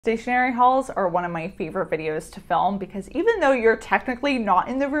Stationery hauls are one of my favorite videos to film because even though you're technically not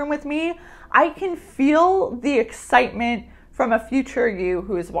in the room with me, I can feel the excitement from a future you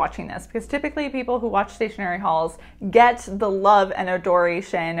who is watching this, because typically people who watch stationery hauls get the love and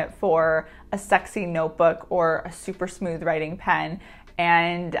adoration for a sexy notebook or a super smooth writing pen.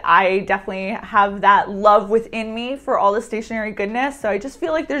 And I definitely have that love within me for all the stationery goodness. So I just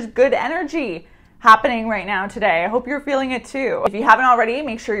feel like there's good energy happening right now today. I hope you're feeling it too. If you haven't already,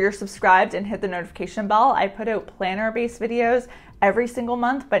 make sure you're subscribed and hit the notification bell. I put out planner-based videos every single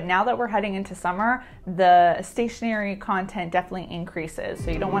month, but now that we're heading into summer, the stationery content definitely increases, so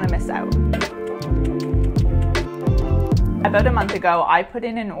you don't want to miss out. About a month ago, I put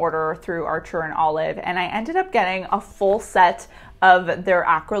in an order through Archer and Olive, and I ended up getting a full set of their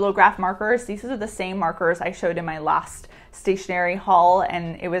acrylograph markers. These are the same markers I showed in my last stationery haul,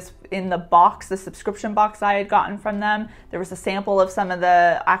 and it was in the box, the subscription box I had gotten from them. There was a sample of some of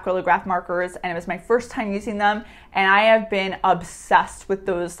the acrylograph markers, and it was my first time using them, and I have been obsessed with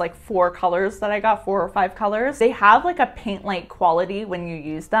those like 4 colors that I got, 4 or 5 colors. They have like a paint-like quality when you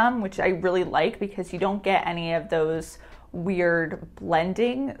use them, which I really like because you don't get any of those weird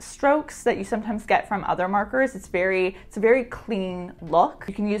blending strokes that you sometimes get from other markers. It's a very clean look.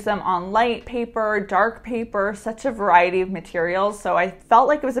 You can use them on light paper, dark paper, such a variety of materials. So I felt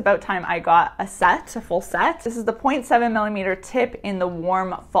like it was about time I got a full set. This is the 0.7mm tip in the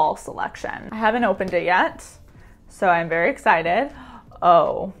warm fall selection. I haven't opened it yet, so I'm very excited.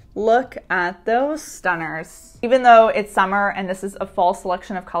 Oh, look at those stunners. Even though it's summer and this is a fall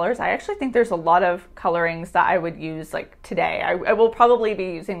selection of colors, I actually think there's a lot of colorings that I would use like today. I will probably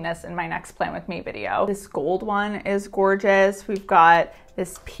be using this in my next Plan With Me video. This gold one is gorgeous. We've got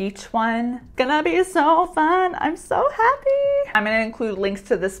this peach one. It's gonna be so fun. I'm so happy. I'm gonna include links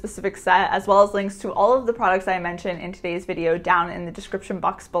to this specific set as well as links to all of the products I mentioned in today's video down in the description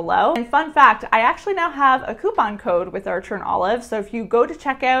box below. And fun fact, I actually now have a coupon code with Archer and Olive. So if you go to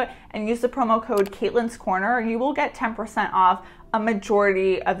checkout and use the promo code Caitlin's Corner, you will get 10% off a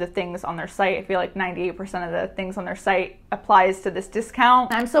majority of the things on their site. I feel like 98% of the things on their site applies to this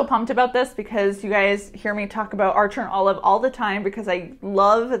discount. I'm so pumped about this because you guys hear me talk about Archer and Olive all the time because I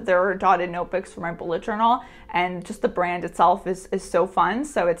love their dotted notebooks for my bullet journal, and just the brand itself is so fun.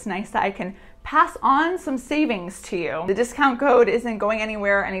 So it's nice that I can pass on some savings to you. The discount code isn't going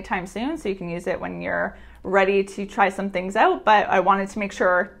anywhere anytime soon, so you can use it when you're ready to try some things out, but I wanted to make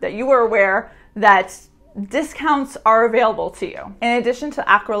sure that you were aware that discounts are available to you. In addition to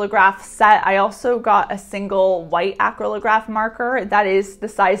acrylograph set, I also got a single white acrylograph marker that is the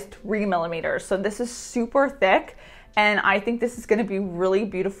size 3mm. So this is super thick, and I think this is going to be really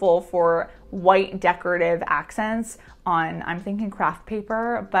beautiful for white decorative accents on, I'm thinking craft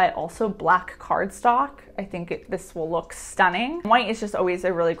paper, but also black cardstock. I think this will look stunning. White is just always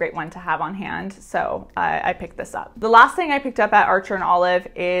a really great one to have on hand, so I picked this up. The last thing I picked up at Archer and Olive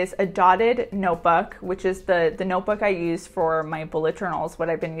is a dotted notebook, which is the notebook I use for my bullet journals, what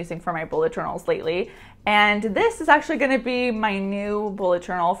I've been using for my bullet journals lately. And this is actually going to be my new bullet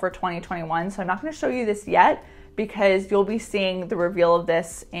journal for 2021, so I'm not going to show you this yet, because you'll be seeing the reveal of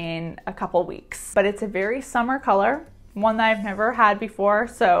this in a couple weeks. But it's a very summer color, one that I've never had before,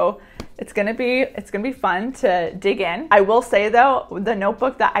 so it's gonna be fun to dig in. I will say though, the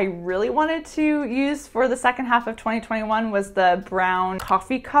notebook that I really wanted to use for the second half of 2021 was the brown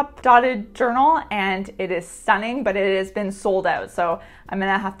coffee cup dotted journal, and it is stunning, but it has been sold out. So I'm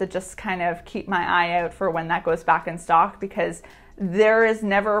gonna have to just kind of keep my eye out for when that goes back in stock, because there has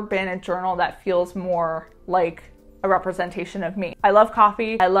never been a journal that feels more like a representation of me. I love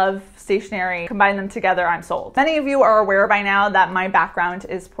coffee, I love stationery. Combine them together, I'm sold. Many of you are aware by now that my background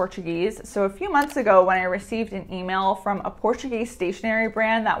is Portuguese. So a few months ago, when I received an email from a Portuguese stationery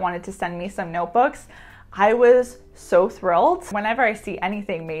brand that wanted to send me some notebooks, I was so thrilled. Whenever I see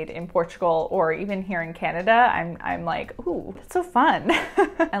anything made in Portugal or even here in Canada, I'm like, ooh, that's so fun.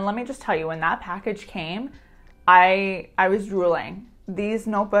 And let me just tell you, when that package came, I was drooling. These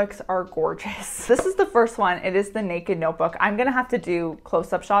notebooks are gorgeous. This is the first one. It is the naked notebook. I'm gonna have to do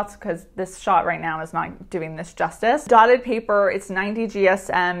close-up shots because this shot right now is not doing this justice. Dotted paper, it's 90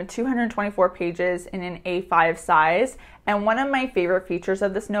 GSM, 224 pages in an A5 size. And one of my favorite features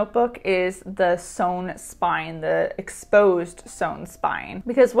of this notebook is the sewn spine, the exposed sewn spine.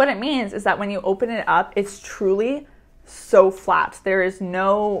 Because what it means is that when you open it up, it's truly so flat. There is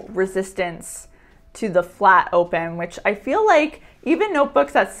no resistance to the flat open, which I feel like even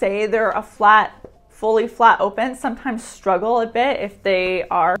notebooks that say they're a fully flat open sometimes struggle a bit if they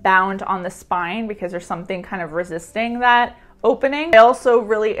are bound on the spine because there's something kind of resisting that opening. I also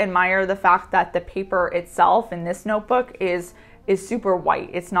really admire the fact that the paper itself in this notebook is is super white.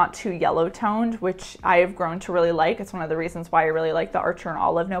 It's not too yellow toned, which I have grown to really like. It's one of the reasons why I really like the Archer and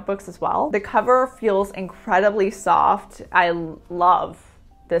Olive notebooks as well. The cover feels incredibly soft. I love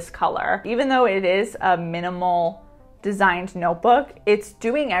this color. Even though it is a minimal designed notebook, it's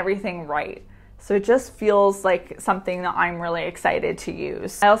doing everything right. So it just feels like something that I'm really excited to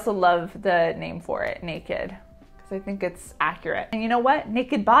use. I also love the name for it, Naked, because I think it's accurate. And you know what?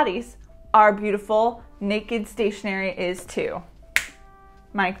 Naked bodies are beautiful. Naked stationery is too.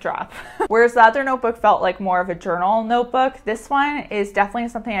 Mic drop. Whereas the other notebook felt like more of a journal notebook, this one is definitely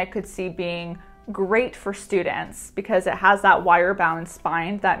something I could see being great for students because it has that wire-bound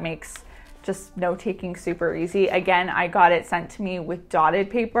spine that makes just note-taking super easy. Again, I got it sent to me with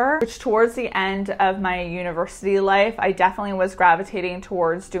dotted paper, which towards the end of my university life, I definitely was gravitating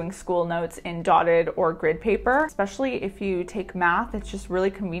towards doing school notes in dotted or grid paper. Especially if you take math, it's just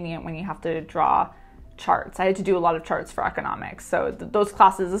really convenient when you have to draw charts. I had to do a lot of charts for economics. So those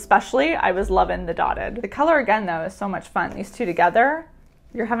classes especially, I was loving the dotted. The color again though is so much fun. These two together,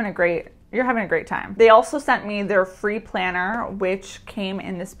 you're having a great time. They also sent me their free planner, which came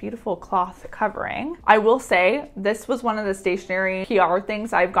in this beautiful cloth covering. I will say this was one of the stationery PR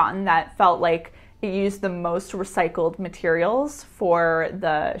things I've gotten that felt like it used the most recycled materials for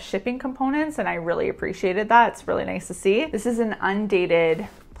the shipping components, and I really appreciated that. It's really nice to see. This is an undated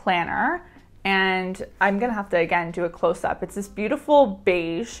planner, and I'm gonna have to again do a close-up. It's this beautiful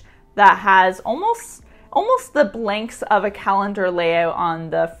beige that has almost the blanks of a calendar layout on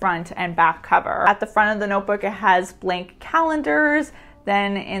the front and back cover. At the front of the notebook, it has blank calendars.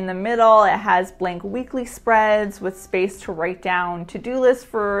 Then in the middle, it has blank weekly spreads with space to write down to-do lists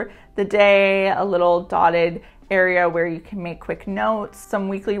for the day, a little dotted area where you can make quick notes, some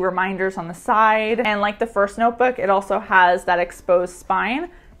weekly reminders on the side. And like the first notebook, it also has that exposed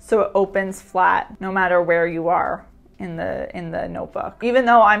spine, so it opens flat no matter where you are in the notebook. Even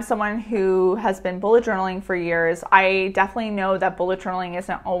though I'm someone who has been bullet journaling for years, I definitely know that bullet journaling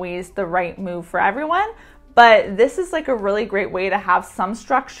isn't always the right move for everyone, but this is like a really great way to have some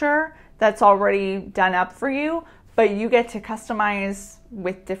structure that's already done up for you, but you get to customize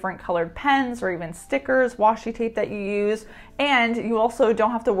with different colored pens or even stickers, washi tape that you use, and you also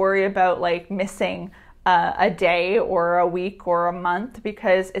don't have to worry about like missing a day or a week or a month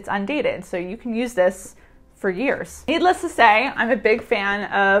because it's undated. So you can use this for years. Needless to say, I'm a big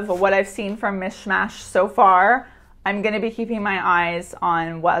fan of what I've seen from Mishmash so far. I'm gonna be keeping my eyes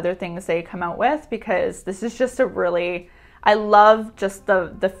on what other things they come out with because this is just a really, I love just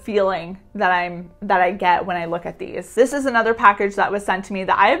the feeling that I get when I look at these. This is another package that was sent to me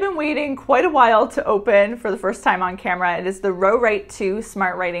that I have been waiting quite a while to open for the first time on camera. It is the Row Write 2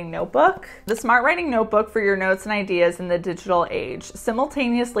 Smart Writing Notebook. The Smart Writing Notebook for your notes and ideas in the digital age.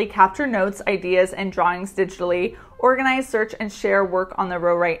 Simultaneously capture notes, ideas, and drawings digitally. Organize, search, and share work on the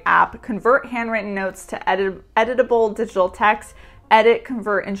Row Write app. Convert handwritten notes to editable digital text. Edit,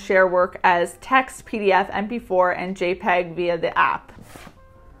 convert, and share work as text, PDF, MP4, and JPEG via the app.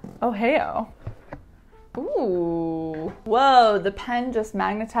 Oh, heyo. Ooh. Whoa, the pen just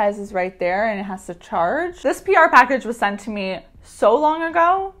magnetizes right there and it has to charge. This PR package was sent to me so long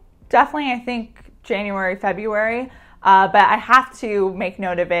ago. Definitely, I think January, February. But I have to make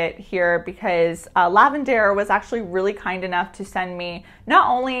note of it here because Lavender was actually really kind enough to send me not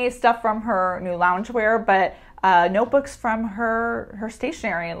only stuff from her new loungewear, but notebooks from her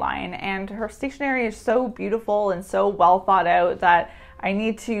stationery line. And her stationery is so beautiful and so well thought out that I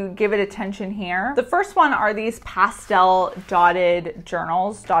need to give it attention here. The first one are these pastel dotted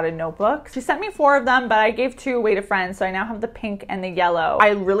journals, dotted notebooks. She sent me 4 of them, but I gave 2 away to friends, so I now have the pink and the yellow. I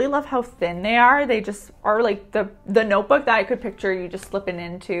really love how thin they are. They just are like the notebook that I could picture you just slipping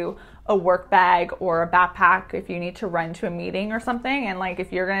into a work bag or a backpack if you need to run to a meeting or something. And like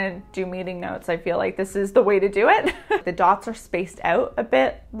if you're gonna do meeting notes, I feel like this is the way to do it. The dots are spaced out a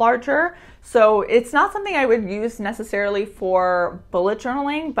bit larger, so it's not something I would use necessarily for bullet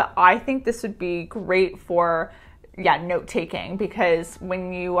journaling, but I think this would be great for note taking, because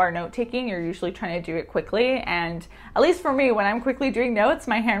when you are note taking, you're usually trying to do it quickly, and at least for me, when I'm quickly doing notes,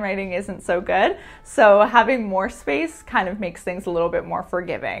 my handwriting isn't so good, so having more space kind of makes things a little bit more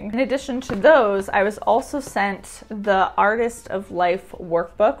forgiving. In addition to those, I was also sent the Artist of Life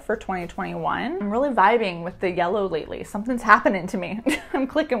workbook for 2021. I'm really vibing with the yellow lately. Something's happening to me. I'm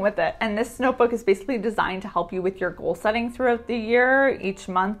clicking with it. And this notebook is basically designed to help you with your goal setting throughout the year. Each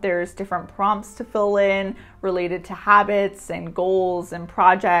month there's different prompts to fill in related to habits and goals and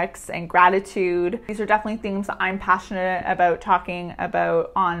projects and gratitude. These are definitely things that I'm passionate about talking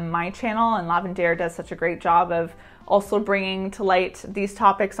about on my channel, and Lavender does such a great job of also bringing to light these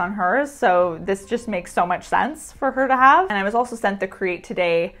topics on hers. So this just makes so much sense for her to have. And I was also sent the Create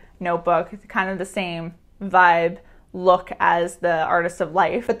Today notebook, kind of the same vibe look as the Artist of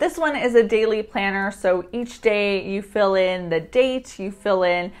Life. But this one is a daily planner, so each day you fill in the date, you fill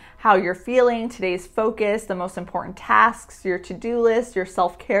in how you're feeling, today's focus, the most important tasks, your to-do list, your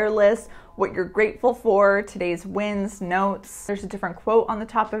self-care list, what you're grateful for, today's wins, notes. There's a different quote on the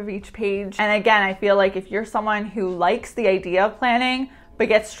top of each page. And again, I feel like if you're someone who likes the idea of planning but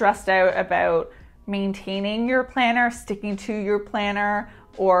gets stressed out about maintaining your planner, sticking to your planner,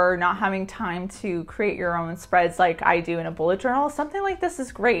 or not having time to create your own spreads like I do in a bullet journal, something like this is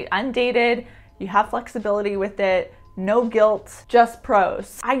great. Undated, you have flexibility with it, no guilt, just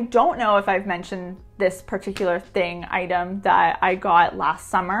pros. I don't know if I've mentioned this particular item that I got last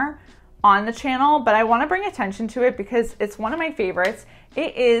summer on the channel, but I want to bring attention to it because it's one of my favorites.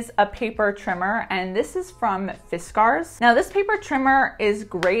 It is a paper trimmer, and this is from Fiskars. Now, this paper trimmer is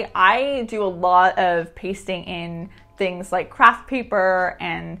great. I do a lot of pasting in things like craft paper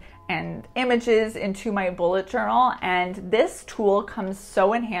and images into my bullet journal, and this tool comes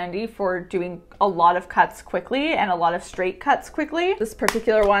so in handy for doing a lot of cuts quickly and a lot of straight cuts quickly. This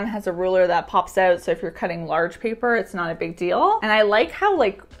particular one has a ruler that pops out, so if you're cutting large paper, it's not a big deal. And I like how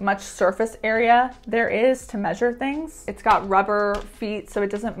much surface area there is to measure things. It's got rubber feet, so it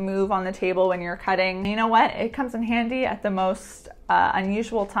doesn't move on the table when you're cutting. And you know what? It comes in handy at the most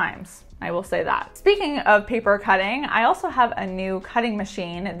unusual times. I will say that. Speaking of paper cutting, I also have a new cutting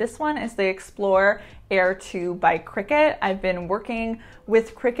machine. This one is the Explore Air 2 by Cricut. I've been working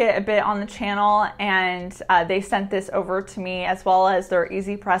with Cricut a bit on the channel, and they sent this over to me, as well as their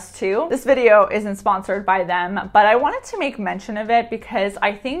Easy Press 2. This video isn't sponsored by them, but I wanted to make mention of it because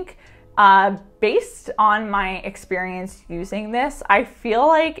I think based on my experience using this, I feel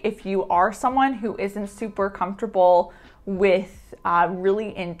like if you are someone who isn't super comfortable with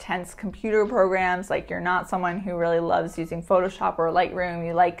really intense computer programs, like you're not someone who really loves using Photoshop or Lightroom,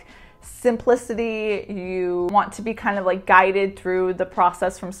 you like simplicity, you want to be kind of guided through the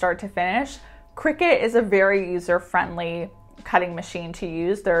process from start to finish, Cricut is a very user-friendly cutting machine to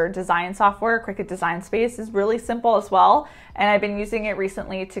use. Their design software, Cricut Design Space, is really simple as well, and I've been using it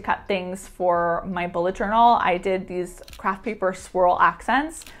recently to cut things for my bullet journal. I did these craft paper swirl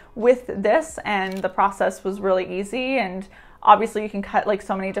accents with this, and the process was really easy, and obviously you can cut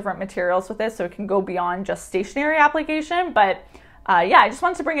so many different materials with this, so it can go beyond just stationery application. But yeah, I just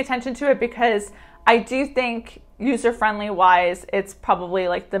wanted to bring attention to it because I do think user-friendly wise, it's probably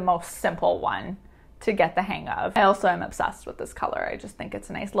the most simple one to get the hang of. I also am obsessed with this color. I just think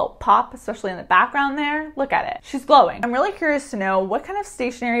it's a nice little pop, especially in the background there. Look at it. She's glowing. I'm really curious to know what kind of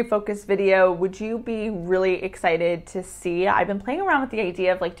stationery focused video would you be really excited to see? I've been playing around with the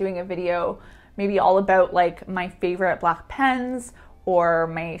idea of doing a video maybe all about my favorite black pens or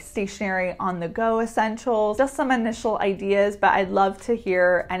my stationery on the go essentials, just some initial ideas, but I'd love to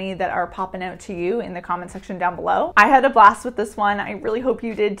hear any that are popping out to you in the comment section down below. I had a blast with this one. I really hope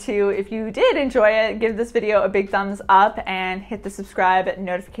you did too. If you did enjoy it, give this video a big thumbs up and hit the subscribe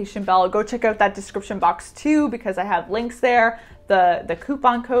notification bell. Go check out that description box too, because I have links there. The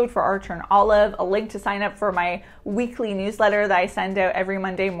coupon code for Archer and Olive, a link to sign up for my weekly newsletter that I send out every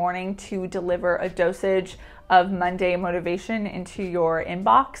Monday morning to deliver a dosage of Monday motivation into your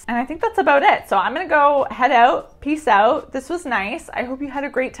inbox. And I think that's about it. So I'm gonna go head out. Peace out. This was nice. I hope you had a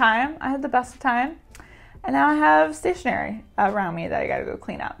great time. I had the best time. And now I have stationery around me that I gotta go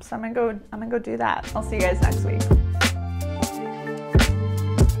clean up. So I'm gonna go do that. I'll see you guys next week.